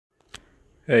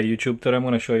Hey YouTube, today I'm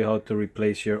going to show you how to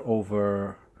replace your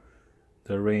overhead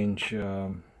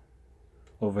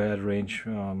range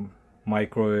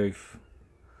microwave,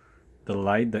 the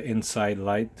light, the inside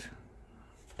light.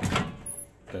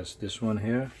 That's this one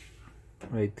here,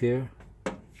 right there.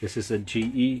 This is a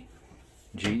GE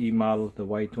model, the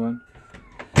white one.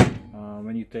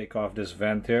 When you take off this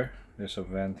vent here, there's a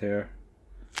vent here.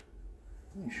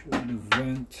 Let me show you the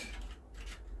vent.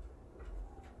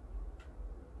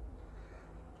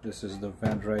 This is the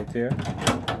vent right here.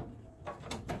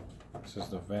 This is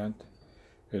the vent.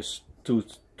 There's two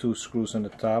screws on the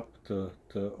top to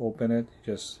open it.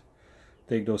 Just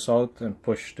take those out and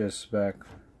push this back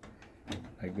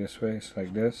like this way. It's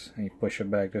like this, and you push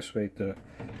it back this way to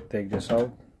take this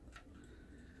out.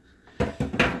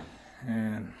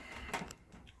 And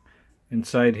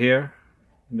inside here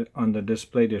on the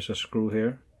display there's a screw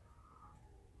here.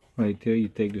 Right here, you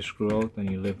take the screw out and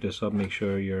you lift this up. Make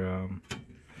sure your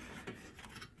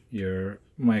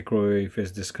microwave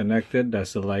is disconnected.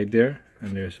 That's the light there,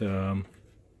 and there's the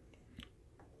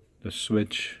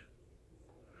switch,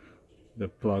 the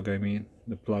plug. The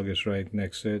plug is right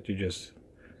next to it. You just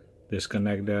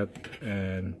disconnect that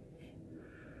and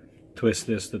twist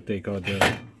this to take out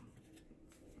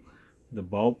the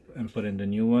bulb and put in the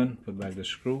new one. Put back the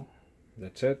screw.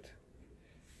 That's it.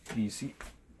 Easy.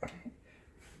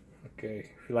 Okay,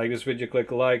 if you like this video,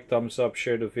 click like, thumbs up,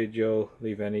 share the video,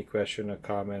 leave any question or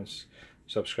comments,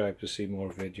 subscribe to see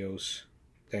more videos.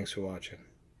 Thanks for watching.